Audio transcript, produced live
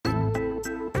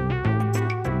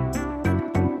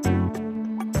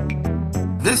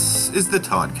is the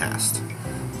Toddcast,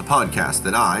 a podcast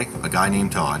that I, a guy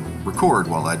named Todd, record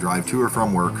while I drive to or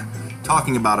from work,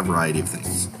 talking about a variety of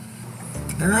things.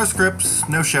 There are no scripts,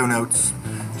 no show notes,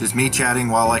 just me chatting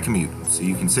while I commute, so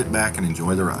you can sit back and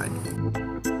enjoy the ride.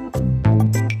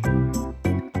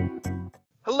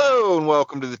 Hello and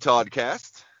welcome to the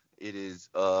Toddcast. It is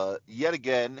yet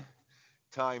again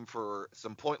time for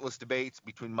some pointless debates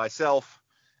between myself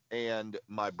and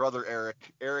my brother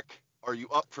Eric. Eric, are you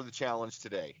up for the challenge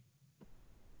today?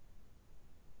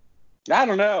 I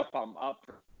don't know if I'm up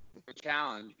for the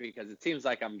challenge because it seems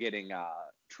like I'm getting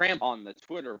tramped on the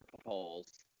Twitter polls.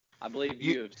 I believe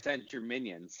you have sent your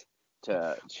minions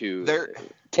to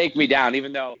take me down,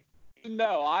 even though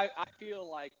I feel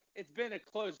like it's been a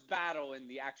close battle in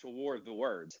the actual war of the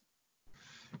words.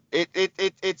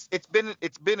 It's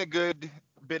been a good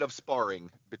bit of sparring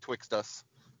betwixt us,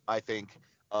 I think.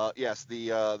 Yes,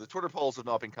 the Twitter polls have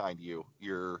not been kind to you.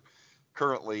 You're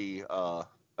currently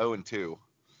 0-2.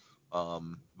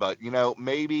 But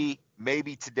maybe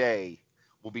today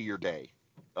will be your day.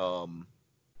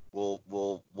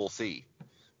 We'll see.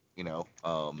 And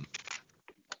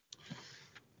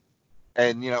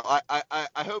I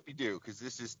hope you do, because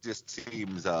this just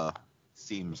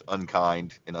seems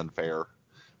unkind and unfair.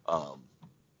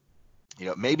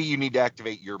 Maybe you need to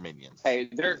activate your minions. Hey,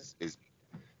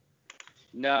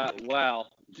 no, well,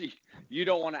 you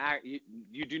don't want to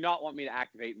you do not want me to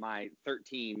activate my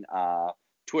 13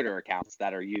 Twitter accounts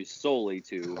that are used solely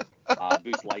to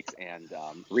boost likes and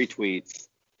retweets.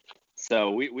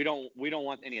 So we don't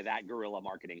want any of that guerrilla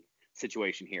marketing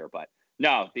situation here. But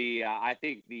no, I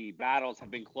think the battles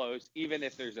have been close. Even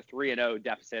if there's a 3-0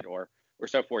 deficit or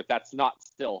so forth, that's not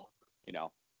still,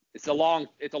 it's a long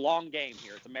game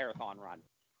here. It's a marathon run.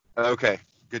 Okay,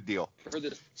 good deal. For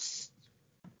this.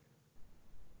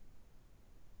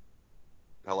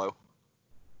 Hello?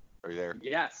 Are you there?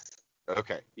 Yes.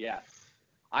 Okay. Yes.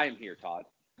 I am here, Todd.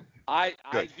 I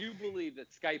do believe that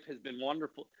Skype has been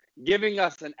wonderful, giving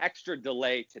us an extra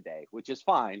delay today, which is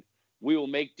fine. We will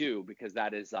make do because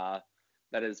that is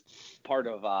part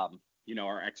of our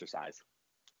exercise.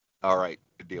 All right,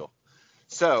 good deal.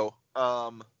 So,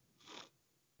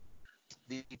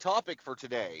 the topic for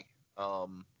today,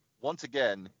 once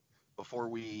again, before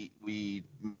we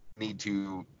need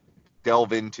to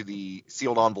delve into the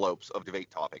sealed envelopes of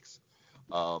debate topics,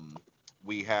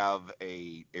 we have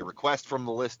a request from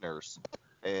the listeners,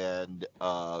 and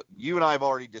you and I have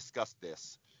already discussed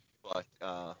this, but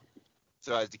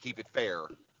so as to keep it fair,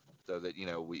 so that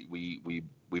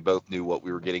we both knew what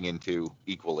we were getting into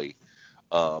equally.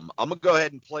 I'm gonna go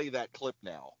ahead and play that clip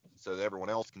now, so that everyone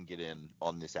else can get in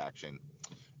on this action,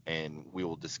 and we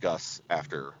will discuss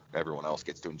after everyone else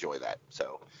gets to enjoy that.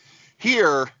 So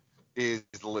here is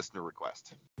the listener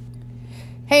request.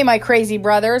 Hey, my crazy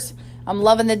brothers. I'm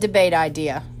loving the debate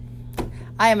idea.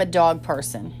 I am a dog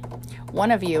person.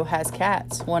 One of you has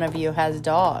cats. One of you has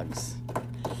dogs.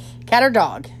 Cat or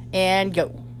dog? And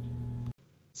go.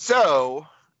 So,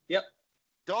 yep.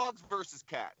 Dogs versus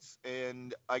cats.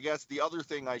 And I guess the other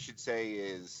thing I should say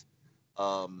is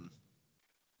I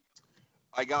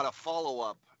got a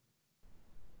follow-up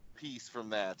piece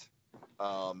from that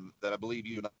I believe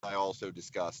you and I also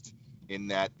discussed, in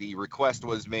that the request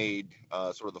was made,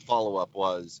 sort of the follow-up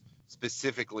was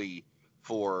specifically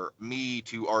for me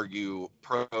to argue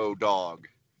pro-dog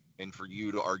and for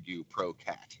you to argue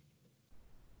pro-cat.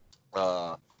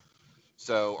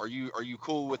 So are you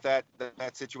cool with that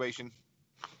situation?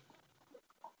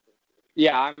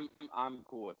 Yeah, I'm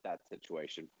cool with that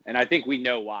situation, and I think we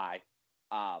know why.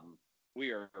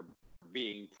 We are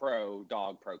being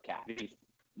pro-dog, pro-cat.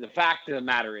 The fact of the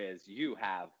matter is, you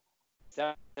have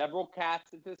several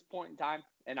cats at this point in time,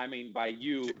 and I mean by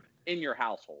you, in your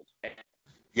household.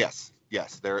 Yes.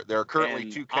 There are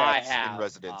currently two cats in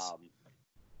residence.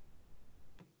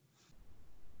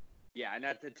 And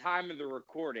at the time of the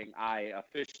recording, I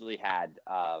officially had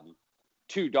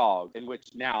 2 dogs, in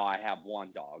which now I have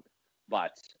 1 dog.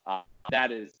 But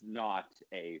that is not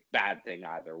a bad thing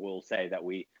either. We'll say that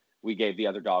we gave the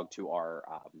other dog to our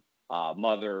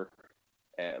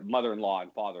mother-in-law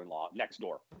and father-in-law next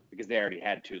door, because they already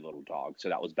had 2 little dogs, so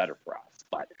that was better for us.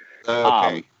 But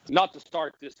okay. Not to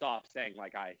start this off saying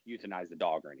like I euthanized the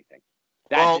dog or anything.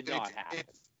 Did not happen.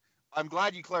 I'm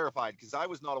glad you clarified, because I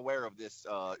was not aware of this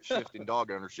shift in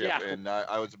dog ownership, and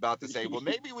I was about to say, well,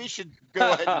 maybe we should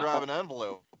go ahead and drive an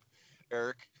envelope,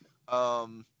 Eric.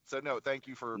 So no, thank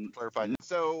you for clarifying.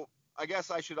 So I guess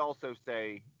I should also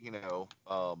say,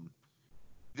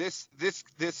 this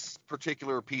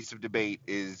particular piece of debate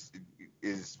is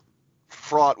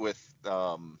fraught with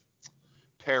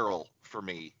peril for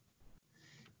me,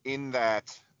 in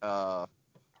that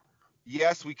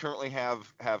yes, we currently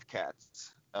have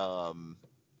cats, and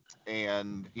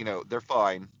they're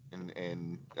fine,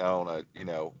 and I don't want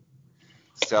to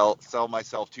sell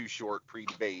myself too short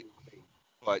pre-debate,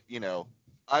 but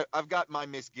I've got my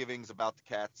misgivings about the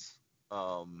cats,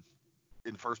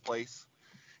 in first place,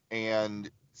 and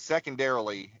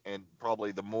secondarily, and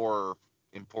probably the more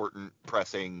important,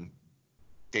 pressing,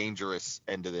 dangerous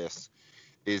end of this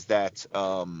is that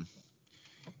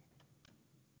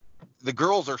the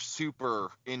girls are super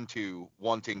into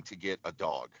wanting to get a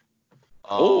dog.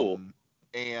 Oh,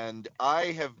 And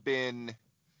I have been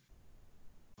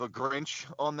the Grinch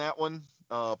on that one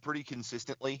pretty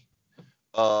consistently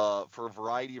for a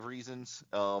variety of reasons.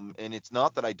 And it's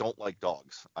not that I don't like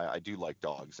dogs. I do like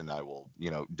dogs, and I will,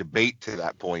 debate to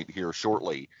that point here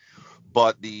shortly.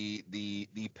 But the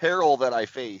peril that I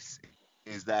face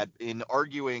is that in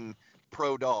arguing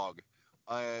pro dog,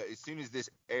 as soon as this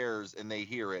airs and they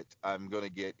hear it, I'm going to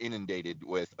get inundated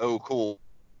with, oh, cool,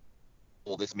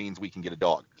 well, this means we can get a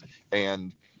dog.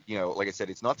 And, like I said,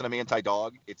 it's not that I'm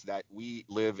anti-dog. It's that we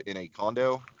live in a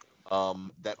condo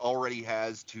that already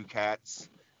has 2 cats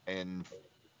and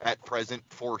at present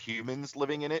 4 humans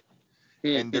living in it.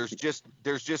 And there's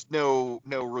just no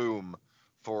room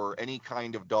for any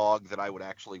kind of dog that I would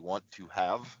actually want to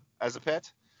have as a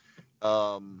pet.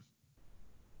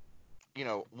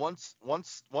 Once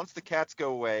the cats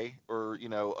go away, or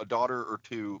a daughter or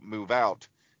 2 move out,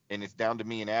 and it's down to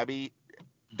me and Abby,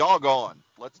 doggone,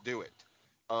 let's do it.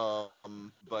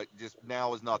 But just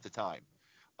now is not the time.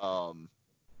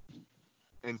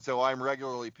 And so I'm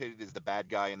regularly pitted as the bad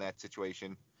guy in that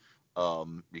situation,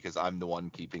 because I'm the one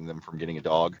keeping them from getting a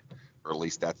dog, or at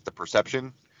least that's the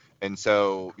perception. And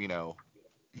so,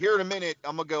 here in a minute,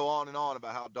 I'm going to go on and on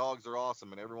about how dogs are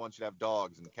awesome and everyone should have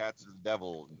dogs and cats are the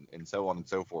devil and so on and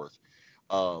so forth.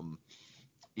 And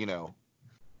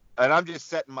I'm just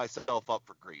setting myself up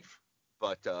for grief.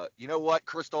 But you know what,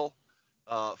 Crystal?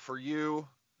 For you,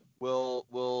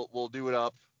 we'll do it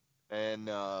up, and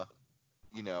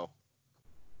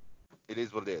it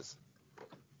is what it is.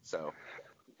 So.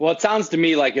 well, it sounds to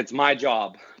me like it's my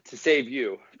job to save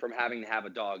you from having to have a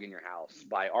dog in your house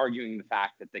by arguing the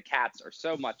fact that the cats are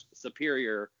so much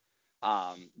superior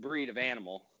breed of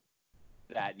animal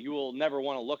that you will never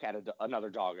want to look at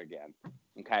another dog again.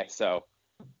 Okay, so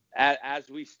as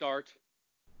we start,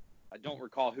 I don't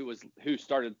recall who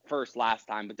started first last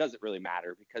time, but doesn't really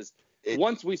matter, because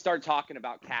once we start talking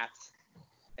about cats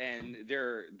and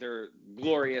their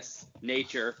glorious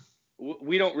nature,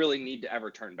 we don't really need to ever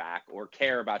turn back or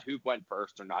care about who went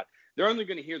first or not. They're only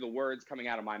going to hear the words coming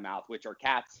out of my mouth, which are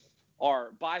cats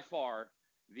are by far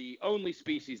the only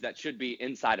species that should be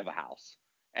inside of a house.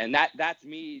 And that's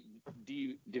me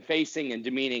defacing and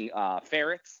demeaning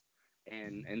ferrets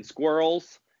and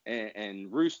squirrels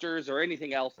and roosters or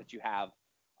anything else that you have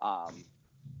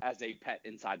as a pet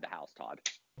inside the house, Todd.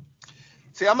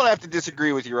 See, I'm going to have to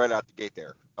disagree with you right out the gate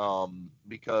there,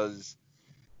 because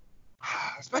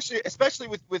especially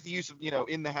with the use of,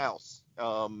 in the house,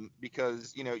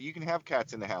 because, you can have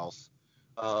cats in the house,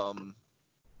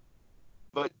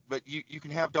 but you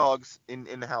can have dogs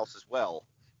in the house as well.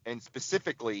 And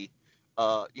specifically,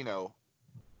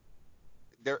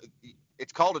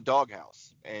 it's called a dog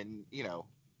house, and,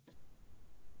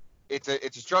 it's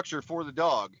a structure for the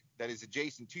dog that is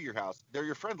adjacent to your house. They're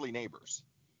your friendly neighbors.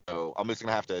 So I'm just going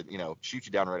to have to, shoot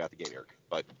you down right out the gate here.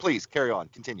 But please carry on.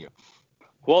 Continue.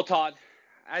 Well, Todd,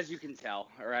 as you can tell,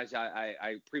 or as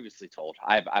I previously told,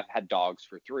 I've had dogs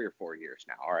for 3 or 4 years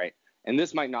now, all right? And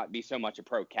this might not be so much a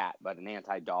pro-cat, but an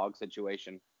anti-dog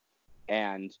situation.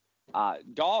 And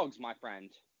dogs, my friend,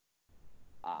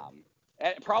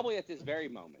 probably at this very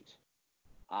moment,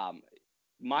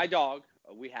 my dog,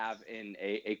 we have in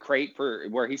a crate for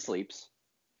where he sleeps.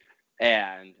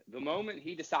 And the moment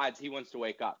he decides he wants to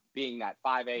wake up, being that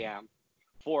 5 a.m.,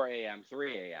 4 a.m.,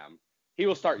 3 a.m., he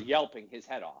will start yelping his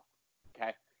head off,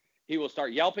 okay? He will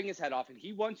start yelping his head off, and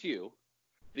he wants you,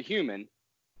 the human,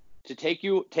 to take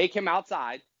him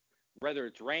outside, whether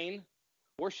it's rain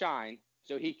or shine,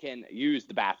 so he can use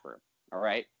the bathroom, all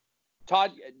right?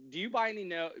 Todd, do you by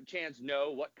any chance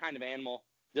know what kind of animal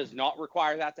does not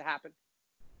require that to happen?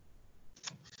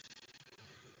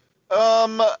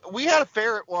 We had a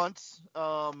ferret once, in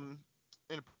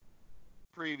a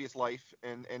previous life,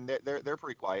 and they're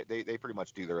pretty quiet. They pretty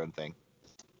much do their own thing.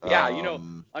 Yeah,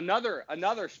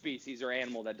 another species or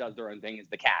animal that does their own thing is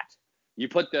the cat. You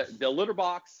put the litter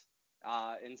box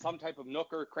in some type of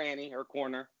nook or cranny or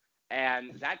corner,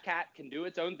 and that cat can do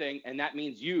its own thing, and that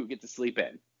means you get to sleep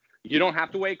in. You don't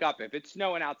have to wake up. If it's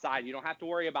snowing outside, you don't have to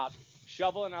worry about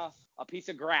shoveling a piece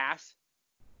of grass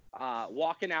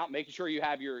walking out, making sure you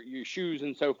have your shoes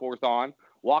and so forth on,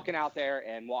 walking out there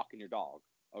and walking your dog.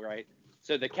 All right.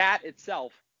 So the cat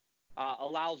itself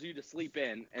allows you to sleep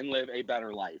in and live a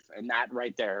better life. And that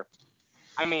right there,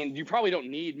 I mean, you probably don't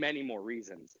need many more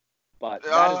reasons, but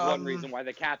that is one reason why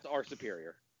the cats are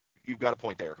superior. You've got a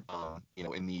point there.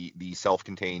 In the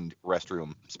self-contained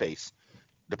restroom space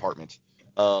department.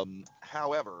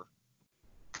 However,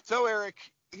 so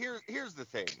Eric, here's the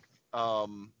thing.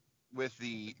 With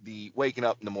the waking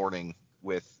up in the morning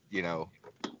with the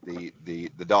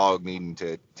dog needing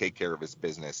to take care of his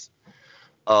business.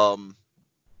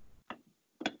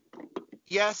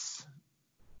 Yes,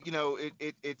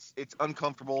 it's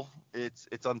uncomfortable.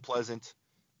 It's unpleasant.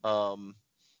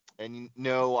 And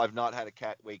no, I've not had a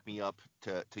cat wake me up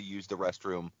to use the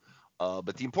restroom.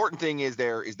 But the important thing is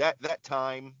that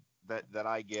time that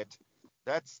I get,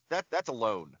 that's a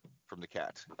loan from the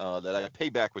cat that I pay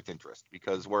back with interest,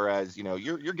 because whereas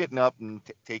you're getting up and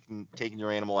taking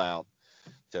your animal out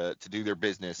to do their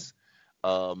business,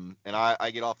 and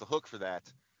I get off the hook for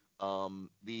that.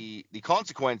 The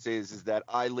consequence is that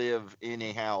I live in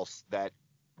a house that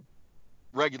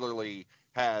regularly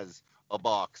has a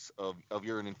box of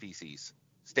urine and feces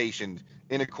stationed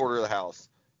in a corner of the house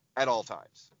at all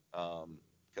times,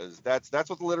 because that's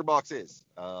what the litter box is.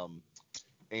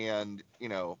 And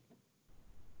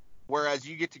whereas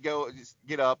you get to go, just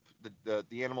get up,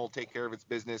 the animal will take care of its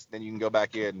business, then you can go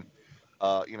back in.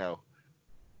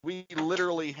 We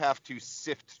literally have to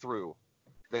sift through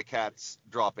the cat's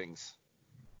droppings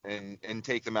and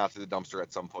take them out to the dumpster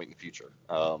at some point in the future,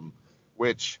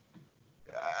 which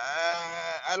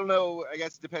I don't know. I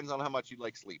guess it depends on how much you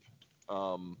like sleep,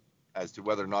 as to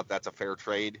whether or not that's a fair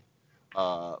trade.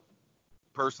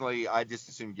 Personally, I just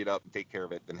assume get up and take care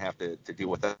of it than have to deal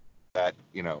with that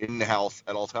in the house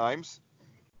at all times.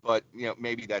 But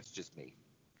maybe that's just me.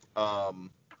 And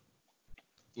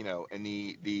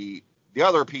the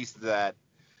other piece of that,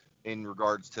 in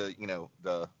regards to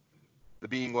the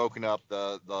being woken up,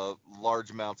 the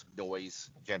large amounts of noise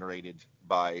generated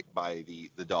by the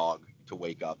dog to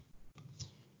wake up.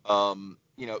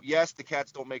 Yes, the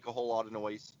cats don't make a whole lot of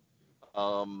noise.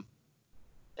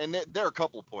 And there are a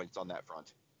couple of points on that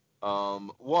front.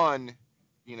 One,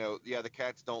 the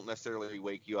cats don't necessarily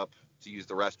wake you up to use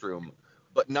the restroom,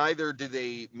 but neither do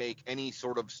they make any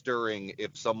sort of stirring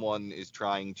if someone is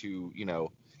trying to,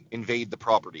 invade the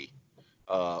property,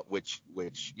 which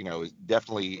is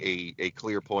definitely a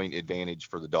clear point advantage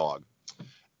for the dog.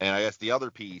 And I guess the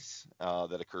other piece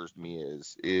that occurs to me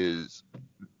is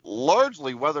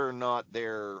largely whether or not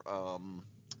their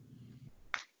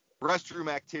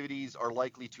restroom activities are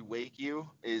likely to wake you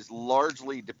is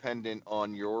largely dependent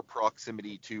on your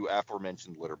proximity to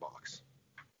aforementioned litter box.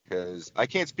 Because I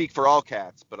can't speak for all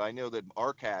cats, but I know that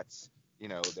our cats,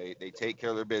 they take care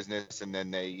of their business and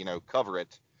then they, cover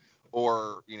it,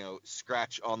 or,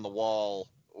 scratch on the wall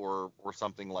or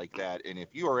something like that. And if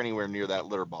you are anywhere near that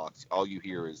litter box, all you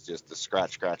hear is just the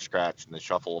scratch, scratch, scratch, and the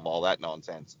shuffle of all that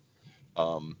nonsense.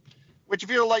 Which, if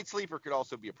you're a light sleeper, could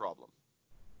also be a problem.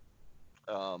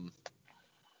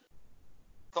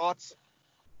 Thoughts?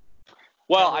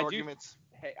 Well, arguments?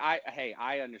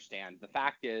 I understand. The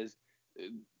fact is,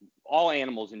 all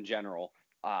animals in general,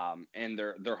 and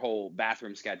their whole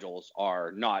bathroom schedules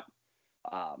are not,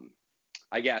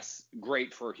 I guess,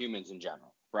 great for humans in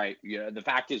general, right? The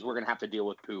fact is, we're gonna have to deal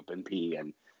with poop and pee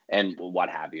and what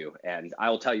have you. And I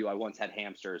will tell you, I once had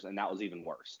hamsters, and that was even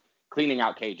worse. Cleaning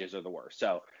out cages are the worst.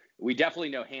 So we definitely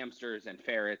know hamsters and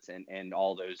ferrets and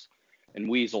all those, and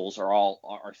weasels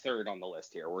are third on the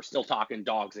list here. We're still talking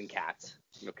dogs and cats.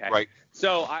 Okay. Right.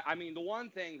 So I mean, the one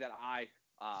thing that I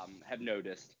have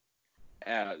noticed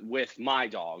with my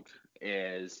dog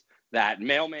is that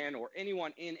mailman or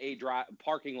anyone in a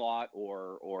parking lot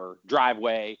or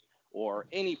driveway or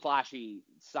any flashy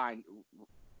sign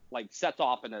sets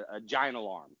off a giant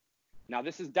alarm. Now,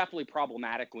 this is definitely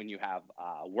problematic when you have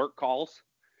work calls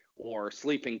or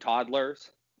sleeping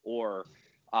toddlers or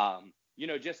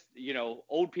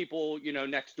old people,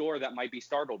 next door that might be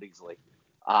startled easily.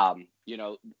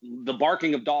 The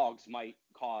barking of dogs might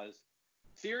cause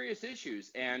serious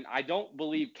issues. And I don't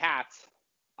believe cats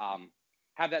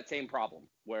have that same problem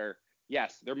where,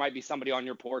 yes, there might be somebody on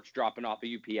your porch dropping off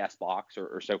a UPS box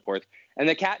or so forth. And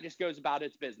the cat just goes about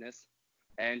its business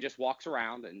and just walks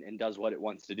around and does what it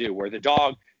wants to do, where the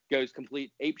dog goes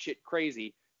complete apeshit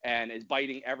crazy and is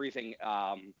biting everything,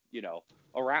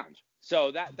 around.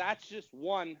 So that's just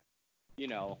one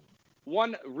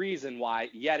reason why,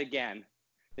 yet again,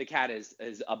 the cat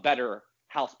is a better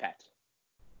house pet.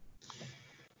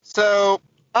 So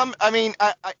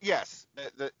Yes,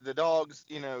 the dogs,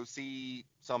 see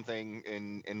something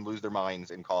and lose their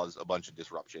minds and cause a bunch of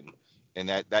disruption, and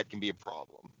that can be a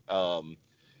problem.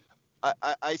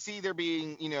 I see there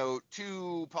being,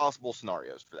 two possible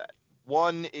scenarios for that.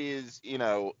 One is,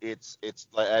 it's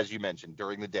as you mentioned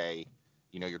during the day,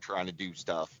 you're trying to do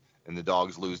stuff and the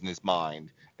dog's losing his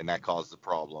mind and that causes a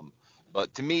problem.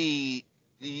 But to me,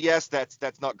 yes,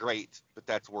 that's not great, but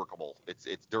that's workable.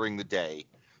 It's during the day.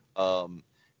 Um,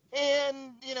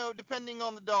 and depending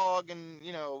on the dog and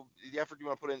the effort you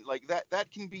want to put in, like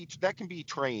that can be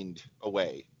trained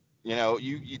away. There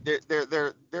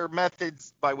are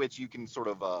methods by which you can sort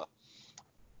of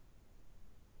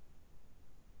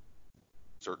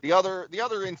the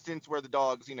other instance where the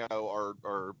dogs are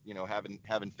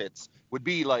having fits would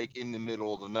be like in the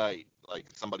middle of the night, like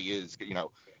somebody is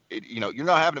you're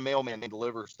not having a mailman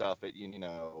deliver stuff at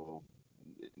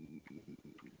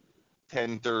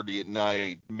 10:30 at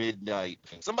night, midnight.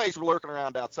 Somebody's lurking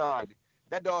around outside.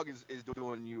 That dog is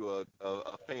doing you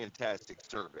a fantastic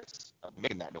service,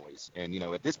 making that noise. And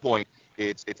at this point,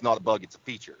 it's not a bug; it's a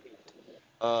feature.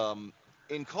 Um,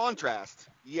 in contrast,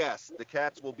 yes, the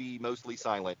cats will be mostly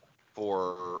silent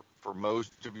for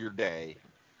most of your day,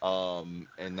 and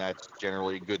that's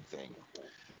generally a good thing.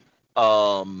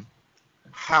 Um,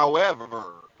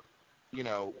 however,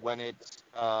 when it's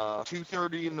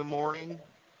 2:30 in the morning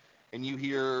and you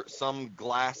hear some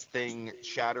glass thing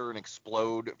shatter and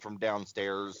explode from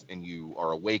downstairs, and you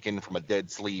are awakened from a dead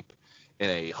sleep in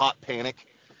a hot panic,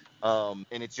 and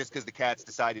it's just because the cats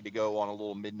decided to go on a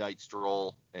little midnight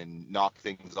stroll and knock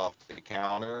things off the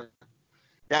counter,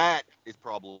 that is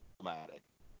problematic.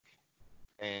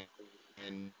 And,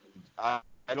 and I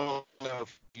don't know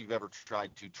if you've ever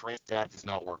tried to train that, does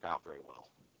not work out very well.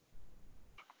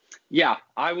 Yeah,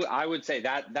 I would say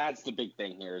that that's the big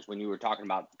thing here is when you were talking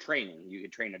about training, you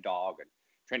could train a dog and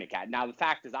train a cat. Now the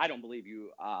fact is, I don't believe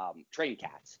you train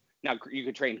cats. Now you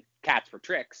could train cats for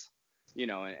tricks,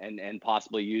 and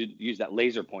possibly use that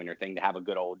laser pointer thing to have a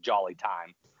good old jolly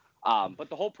time. But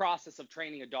the whole process of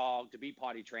training a dog to be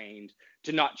potty trained,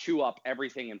 to not chew up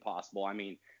everything impossible. I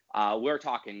mean, we're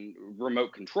talking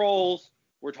remote controls,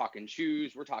 we're talking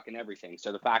shoes, we're talking everything.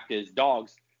 So the fact is,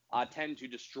 dogs tend to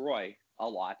destroy a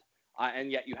lot,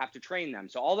 and yet you have to train them.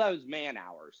 So all those man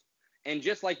hours, and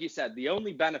just like you said, the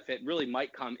only benefit really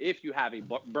might come if you have a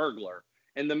burglar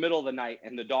in the middle of the night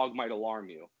and the dog might alarm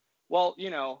you. Well,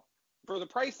 for the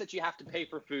price that you have to pay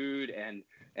for food and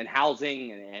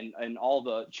housing and all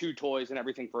the chew toys and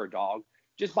everything for a dog,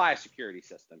 just buy a security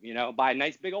system, buy a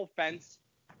nice big old fence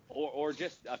or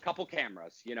just a couple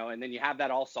cameras, and then you have that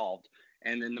all solved.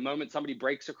 And then the moment somebody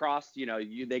breaks across,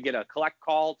 they get a collect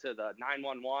call to the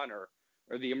 911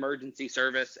 or the emergency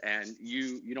service, and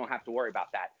you don't have to worry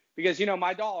about that because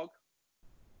my dog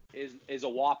is a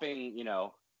whopping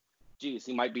geez,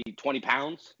 he might be 20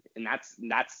 pounds, and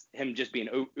that's him just being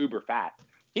uber fat.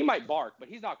 He might bark, but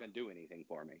he's not going to do anything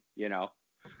for me.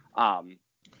 Um,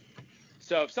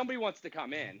 so if somebody wants to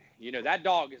come in, that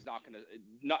dog is not going to,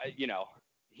 not,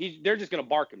 they're just going to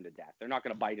bark him to death. They're not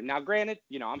going to bite him. Now, granted,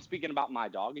 I'm speaking about my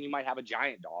dog, and you might have a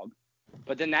giant dog,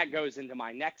 but then that goes into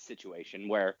my next situation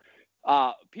where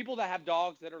people that have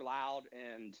dogs that are loud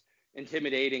and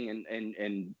intimidating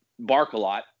and bark a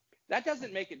lot, that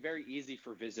doesn't make it very easy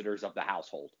for visitors of the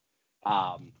household.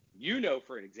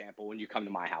 For an example, when you come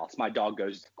to my house, my dog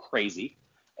goes crazy.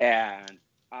 And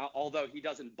although he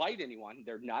doesn't bite anyone,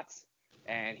 they're nuts.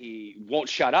 And he won't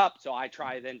shut up. So I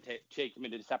try then to take him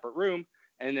into a separate room,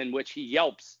 and then which he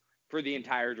yelps for the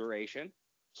entire duration.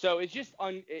 So it's just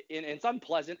it's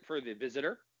unpleasant for the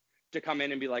visitor to come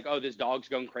in and be like, oh, this dog's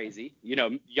going crazy.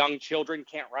 Young children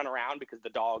can't run around because the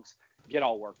dogs get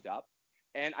all worked up.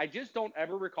 And I just don't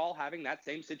ever recall having that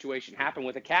same situation happen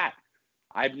with a cat.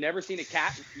 I've never seen a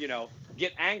cat,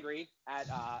 get angry at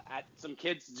some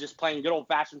kids just playing good old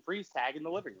fashioned freeze tag in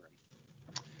the living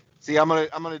room. See, I'm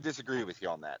gonna disagree with you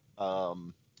on that.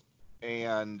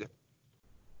 And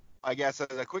I guess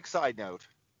as a quick side note,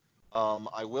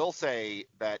 I will say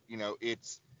that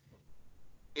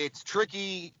it's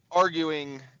tricky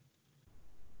arguing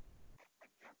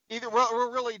either.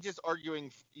 We're really just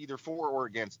arguing either for or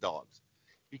against dogs,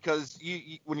 because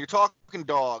when you're talking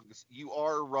dogs, you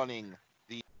are running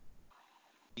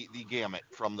the gamut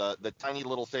from the tiny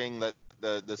little thing that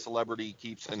the celebrity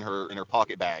keeps in her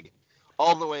pocket bag,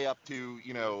 all the way up to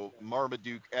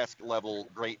Marmaduke-esque level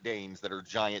Great Danes that are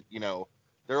giant.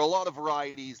 There are a lot of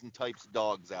varieties and types of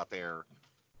dogs out there,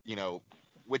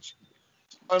 which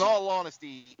in all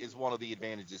honesty is one of the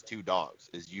advantages to dogs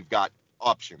is you've got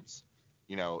options.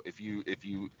 If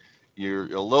you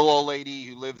you're a little old lady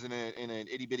who lives in an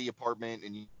itty bitty apartment,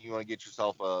 and you want to get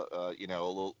yourself a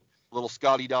little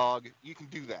Scotty dog. You can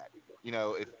do that.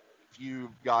 If you've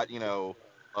got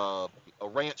a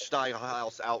ranch style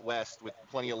house out west with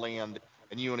plenty of land,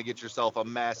 and you want to get yourself a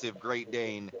massive Great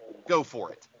Dane, go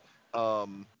for it.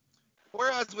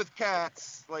 Whereas with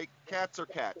cats, like, cats are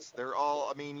cats. They're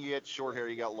all, I mean, you get short hair,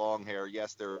 you got long hair.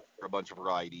 Yes, there are a bunch of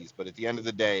varieties, but at the end of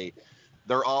the day,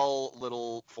 they're all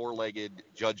little four-legged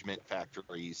judgment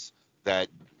factories that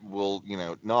will,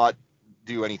 not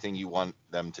do anything you want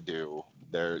them to do.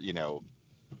 They're,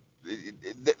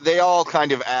 they all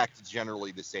kind of act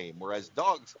generally the same. Whereas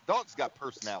dogs got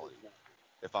personality.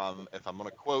 If I'm going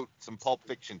to quote some Pulp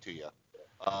Fiction to you,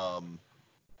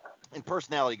 and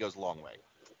personality goes a long way.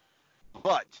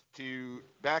 But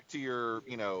back to your,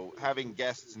 having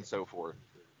guests and so forth,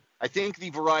 I think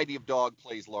the variety of dog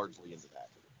plays largely into that.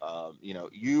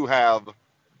 You have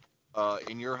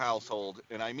in your household,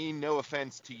 and I mean no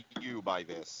offense to you by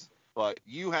this, but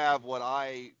you have what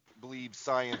I believe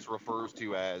science refers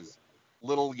to as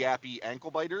little yappy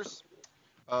ankle biters,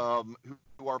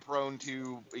 who are prone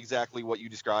to exactly what you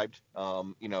described.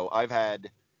 I've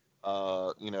had,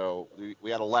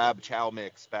 we had a lab chow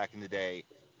mix back in the day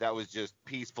that was just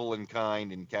peaceful and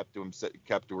kind and kept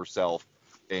to herself.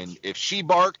 And if she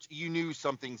barked, you knew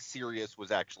something serious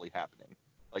was actually happening.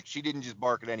 Like, she didn't just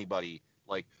bark at anybody.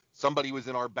 Like, somebody was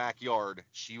in our backyard,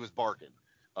 she was barking.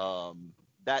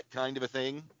 That kind of a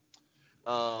thing.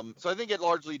 So I think it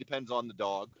largely depends on the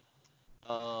dog.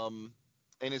 And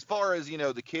as far as,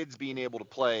 the kids being able to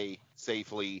play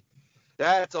safely,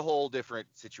 that's a whole different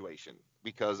situation.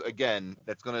 Because, again,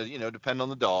 that's going to, depend on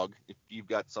the dog. If you've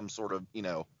got some sort of,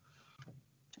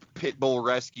 pit bull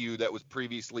rescue that was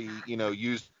previously,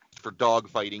 used for dog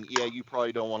fighting, yeah, you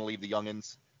probably don't want to leave the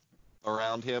youngins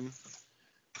around him.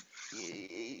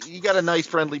 You got a nice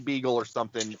friendly beagle or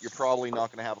something, you're probably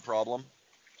not going to have a problem.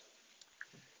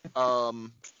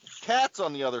 Cats,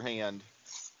 on the other hand,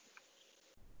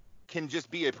 can just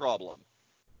be a problem.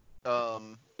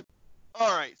 All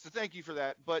right, so thank you for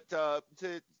that. But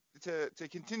to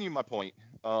continue my point,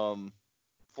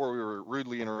 before we were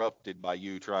rudely interrupted by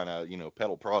you trying to,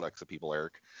 peddle products at people,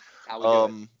 Eric. How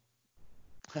we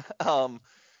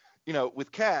doing?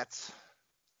 With cats,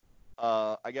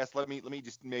 I guess let me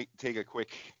just take a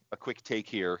quick take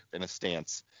here in a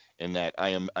stance, in that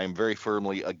I'm very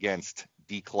firmly against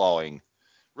declawing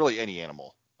really any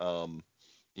animal.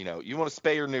 You want to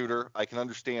spay or neuter, I can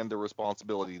understand the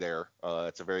responsibility there.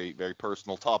 It's a very, very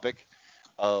personal topic,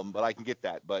 but I can get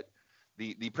that. But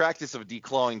the practice of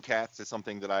declawing cats is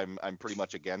something that I'm pretty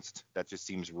much against. That just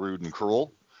seems rude and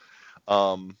cruel.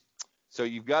 So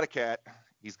you've got a cat,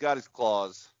 he's got his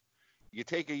claws. You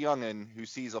take a youngin who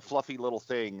sees a fluffy little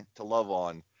thing to love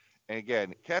on, and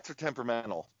again, cats are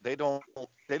temperamental. They don't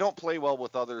play well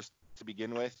with others to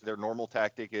begin with. Their normal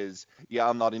tactic is, yeah,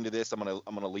 I'm not into this, I'm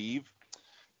gonna leave.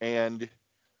 And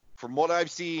from what I've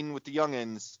seen with the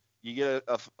youngins, you get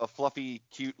a fluffy,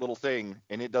 cute little thing,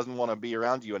 and it doesn't want to be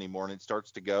around you anymore, and it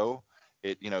starts to go.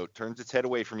 It, turns its head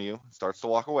away from you, starts to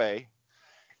walk away.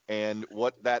 And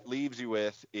what that leaves you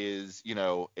with is,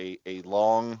 a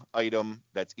long item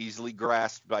that's easily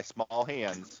grasped by small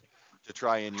hands to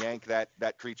try and yank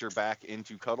that creature back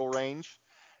into cuddle range.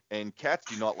 And cats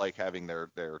do not like having their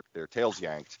tails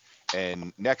yanked.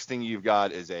 And next thing you've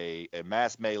got is a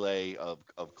mass melee of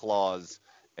claws,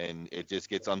 and it just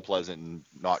gets unpleasant and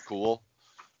not cool.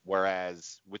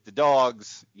 Whereas with the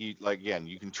dogs, you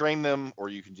can train them, or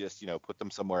you can just, put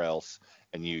them somewhere else,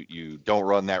 and you don't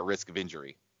run that risk of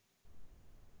injury.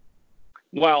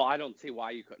 Well, I don't see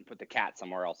why you couldn't put the cat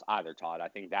somewhere else either, Todd. I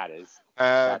think that's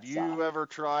Have you ever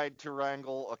tried to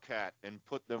wrangle a cat and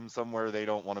put them somewhere they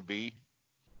don't want to be?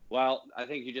 Well, I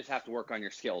think you just have to work on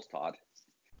your skills, Todd.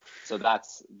 So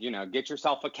that's, get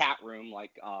yourself a cat room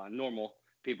like normal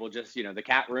people, just, the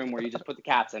cat room where you just put the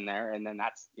cats in there, and then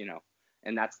that's,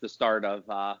 and that's the start of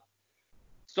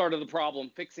the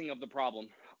problem, fixing of the problem.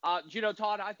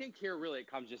 Todd, I think here really it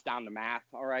comes just down to math,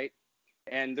 all right?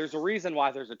 And there's a reason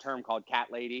why there's a term called cat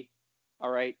lady,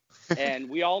 all right? And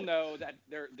we all know that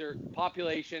their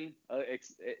population,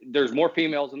 there's more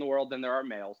females in the world than there are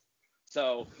males.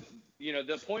 So,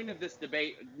 the point of this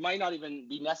debate might not even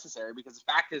be necessary, because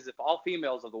the fact is, if all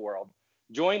females of the world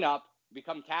join up,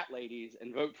 become cat ladies,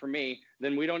 and vote for me,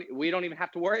 then we don't even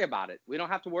have to worry about it. We don't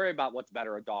have to worry about what's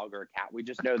better, a dog or a cat. We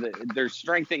just know that there's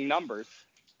strength in numbers.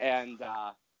 And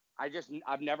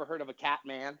I've never heard of a cat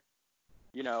man,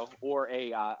 or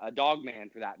a dog man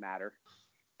for that matter.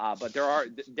 But there are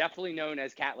definitely known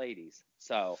as cat ladies.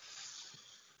 So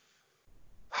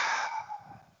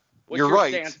you're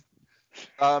right. Stance?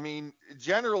 I mean,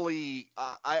 generally,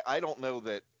 I don't know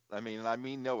that. I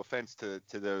mean no offense to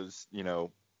those,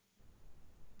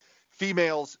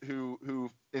 females who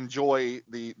enjoy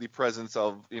the presence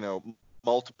of,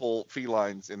 multiple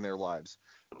felines in their lives.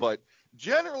 But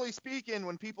generally speaking,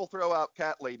 when people throw out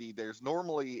cat lady, there's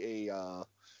normally a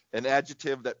an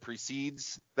adjective that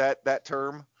precedes that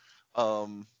term.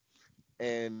 Um,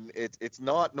 and it's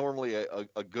not normally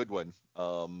a good one.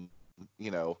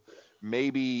 You know,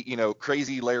 maybe,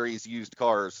 Crazy Larry's used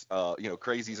cars.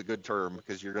 Crazy's a good term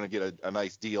because you're going to get a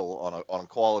nice deal on a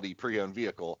quality pre-owned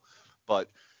vehicle. But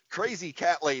Crazy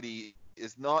Cat Lady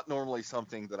is not normally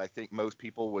something that I think most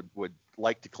people would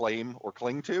like to claim or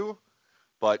cling to.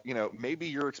 But maybe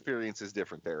your experience is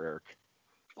different there, Eric.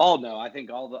 Oh no, I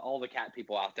think all the cat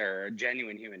people out there are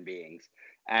genuine human beings,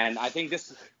 and I think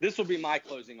this will be my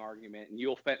closing argument, and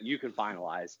you can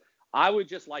finalize. I would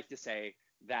just like to say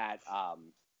that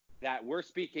that we're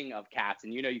speaking of cats,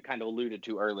 and you kind of alluded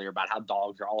to earlier about how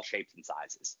dogs are all shapes and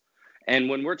sizes, and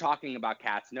when we're talking about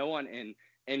cats, no one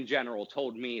in general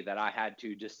told me that I had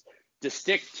to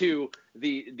stick to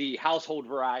the household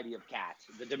variety of cat,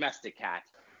 the domestic cat.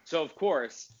 So of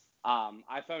course,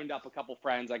 I phoned up a couple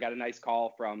friends. I got a nice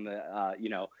call from a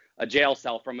jail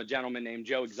cell from a gentleman named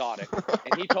Joe Exotic,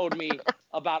 and he told me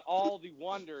about all the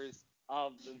wonders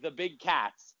of the big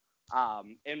cats,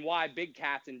 and why big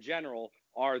cats in general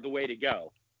are the way to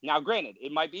go. Now, granted,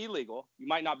 it might be illegal. You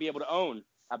might not be able to own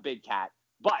a big cat,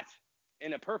 but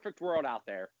in a perfect world out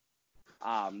there,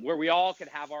 where we all could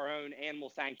have our own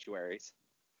animal sanctuaries,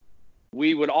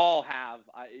 we would all have.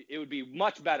 It would be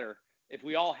much better if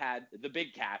we all had the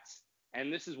big cats,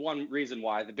 and this is one reason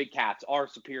why the big cats are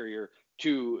superior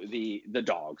to the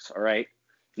dogs. All right.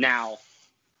 Now,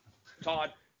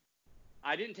 Todd,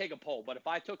 I didn't take a poll, but if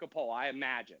I took a poll, I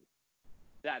imagine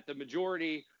that the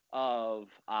majority of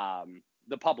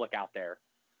the public out there,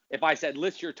 if I said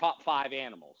list your top 5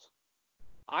 animals,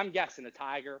 I'm guessing a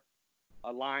tiger,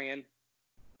 a lion,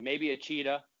 maybe a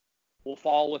cheetah will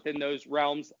fall within those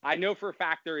realms. I know for a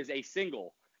fact there is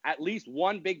at least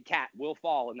one big cat will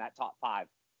fall in that top 5.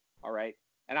 All right.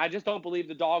 And I just don't believe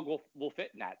the dog will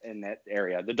fit in that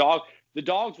area. The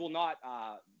dogs will not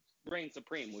reign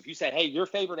supreme. If you said, hey, your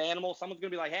favorite animal, someone's going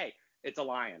to be like, hey, it's a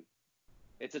lion.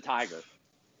 It's a tiger.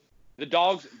 The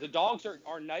dogs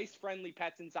are nice, friendly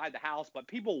pets inside the house, but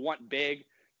people want big.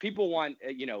 People want,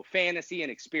 fantasy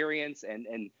and experience,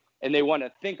 and they want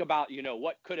to think about,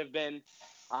 what could have been,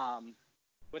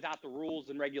 without the rules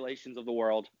and regulations of the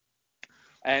world.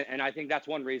 And I think that's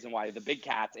one reason why the big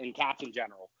cats and cats in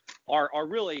general are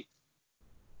really,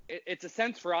 it's a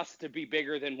sense for us to be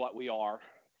bigger than what we are.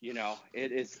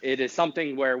 It is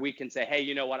something where we can say, hey,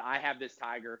 you know what? I have this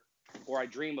tiger, or I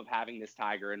dream of having this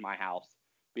tiger in my house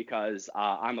because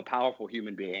I'm a powerful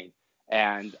human being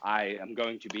and I am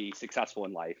going to be successful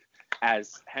in life,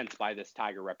 as hence by this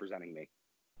tiger representing me.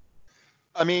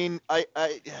 I mean, I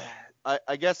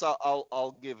guess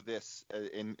I'll give this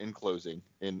in closing.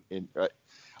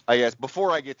 I guess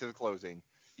before I get to the closing,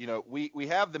 we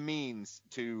have the means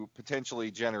to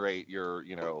potentially generate your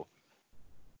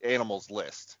animals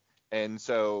list, and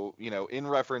so in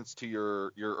reference to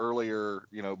your earlier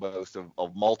boast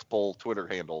of multiple Twitter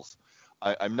handles,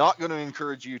 I'm not going to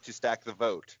encourage you to stack the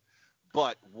vote,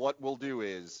 but what we'll do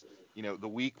is the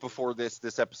week before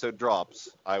this episode drops,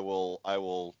 I will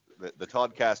the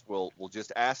Toddcast will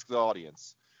just ask the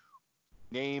audience,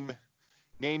 name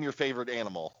your favorite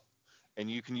animal, and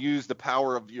you can use the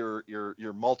power of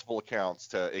your multiple accounts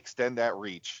to extend that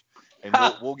reach, and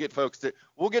we'll get folks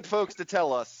to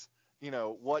tell us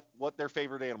what their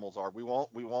favorite animals are. We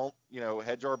won't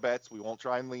hedge our bets. We won't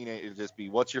try and lean it. It'll just be,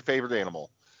 what's your favorite animal,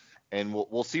 and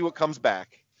we'll see what comes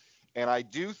back. And I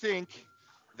do think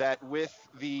that with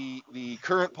the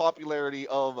current popularity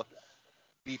of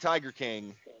the Tiger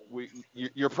King,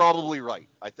 you're probably right.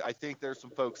 I think there's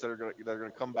some folks that are going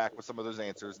to come back with some of those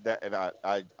answers, and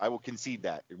I will concede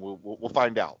that, and we'll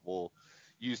find out. We'll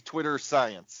use Twitter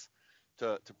science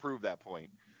to prove that point,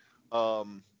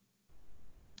 and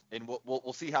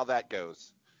we'll see how that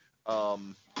goes.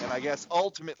 And I guess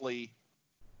ultimately,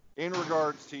 in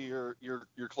regards to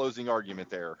your closing argument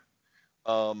there,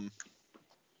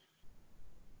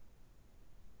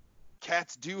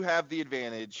 cats do have the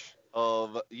advantage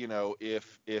of,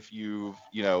 if you've,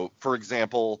 for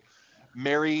example,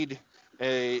 married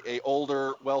a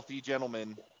older wealthy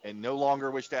gentleman and no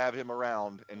longer wish to have him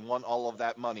around and want all of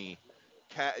that money,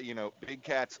 big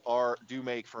cats do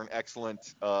make for an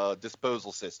excellent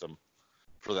disposal system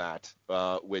for that,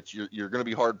 which you're going to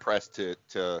be hard pressed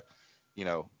to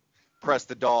press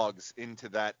the dogs into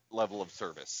that level of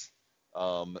service.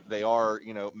 They are,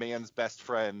 man's best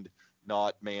friend.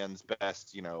 not man's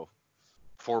best,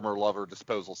 former lover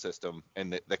disposal system.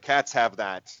 And the cats have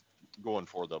that going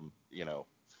for them,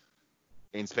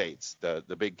 in spades.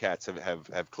 The big cats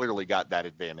have clearly got that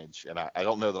advantage, and I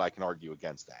don't know that I can argue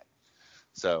against that.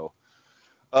 So,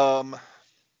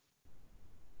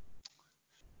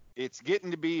 it's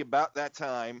getting to be about that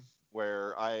time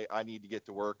where I need to get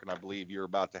to work, and I believe you're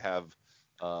about to have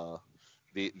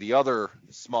the other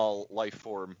small life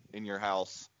form in your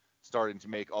house starting to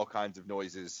make all kinds of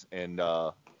noises, and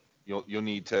you'll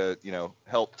need to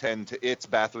help tend to its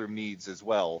bathroom needs as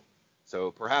well.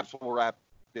 So perhaps we'll wrap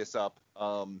this up.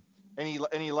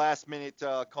 Any last minute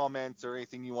comments or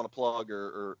anything you want to plug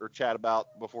or chat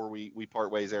about before we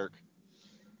part ways, Eric?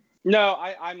 No,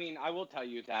 I mean, I will tell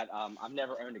you that I've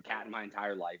never owned a cat in my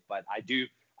entire life, but I do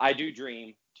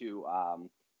dream to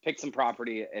pick some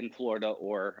property in Florida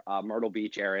or Myrtle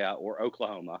Beach area or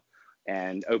Oklahoma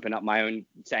and open up my own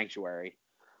sanctuary.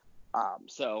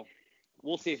 So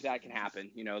we'll see if that can happen.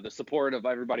 The support of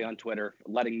everybody on Twitter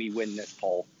letting me win this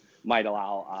poll might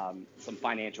allow some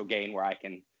financial gain where I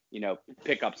can,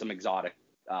 pick up some exotic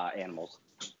animals.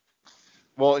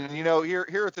 Well, and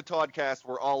here at the Toddcast,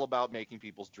 we're all about making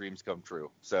people's dreams come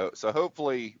true. So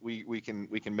hopefully we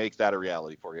can make that a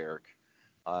reality for you, Eric.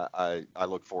 I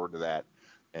look forward to that,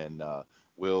 and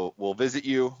we'll visit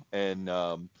you, and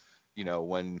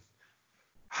when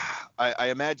I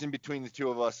imagine between the two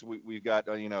of us, we've got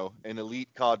an elite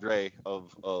cadre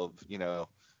of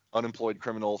unemployed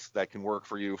criminals that can work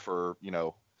for you for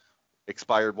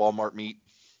expired Walmart meat.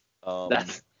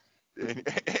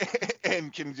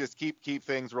 And can just keep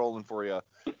things rolling for you.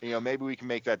 Maybe we can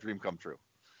make that dream come true.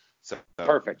 So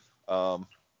perfect.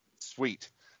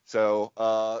 Sweet. So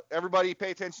everybody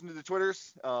pay attention to the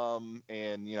Twitters, and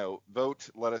vote.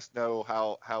 Let us know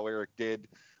how Eric did.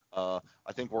 I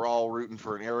think we're all rooting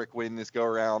for an Eric win this go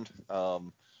around.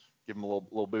 Give him a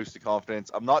little boost of confidence.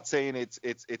 I'm not saying it's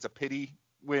a pity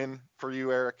win for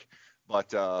you, Eric,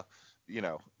 but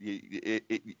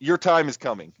your time is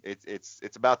coming. It's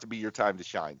about to be your time to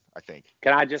shine, I think.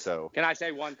 Can I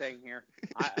say one thing here?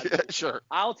 Sure.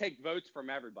 I'll take votes from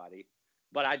everybody,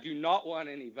 but I do not want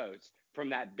any votes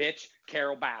from that bitch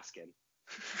Carole Baskin.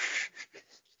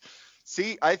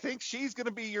 See, I think she's going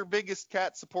to be your biggest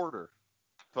cat supporter,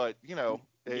 but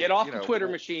get off the Twitter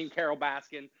machine, Carole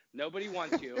Baskin. Nobody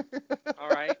wants you. All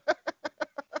right.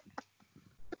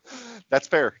 That's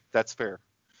fair.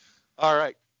 All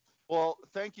right. Well,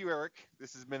 thank you, Eric.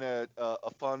 This has been a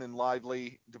fun and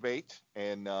lively debate,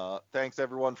 and thanks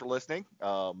everyone for listening.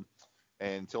 And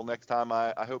until next time,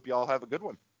 I hope you all have a good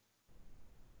one.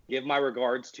 Give my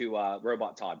regards to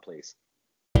Robot Todd, please.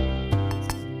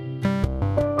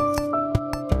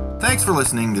 Thanks for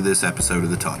listening to this episode of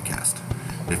the Toddcast.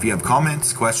 If you have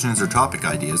comments, questions, or topic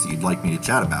ideas that you'd like me to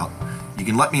chat about, you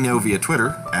can let me know via Twitter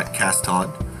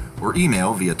 @CastTodd or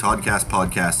email via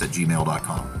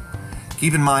toddcastpodcast@gmail.com.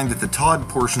 Keep in mind that the Todd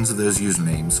portions of those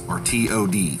usernames are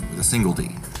TOD with a single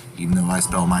D, even though I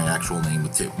spell my actual name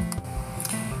with two.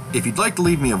 If you'd like to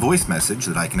leave me a voice message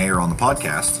that I can air on the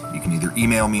podcast, you can either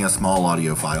email me a small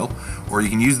audio file, or you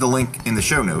can use the link in the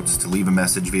show notes to leave a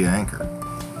message via Anchor.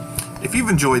 If you've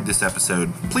enjoyed this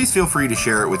episode, please feel free to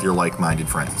share it with your like-minded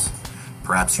friends.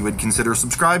 Perhaps you would consider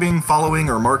subscribing, following,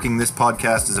 or marking this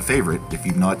podcast as a favorite if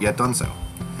you've not yet done so.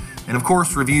 And of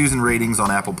course, reviews and ratings on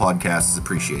Apple Podcasts is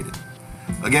appreciated.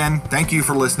 Again, thank you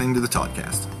for listening to the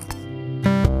Toddcast.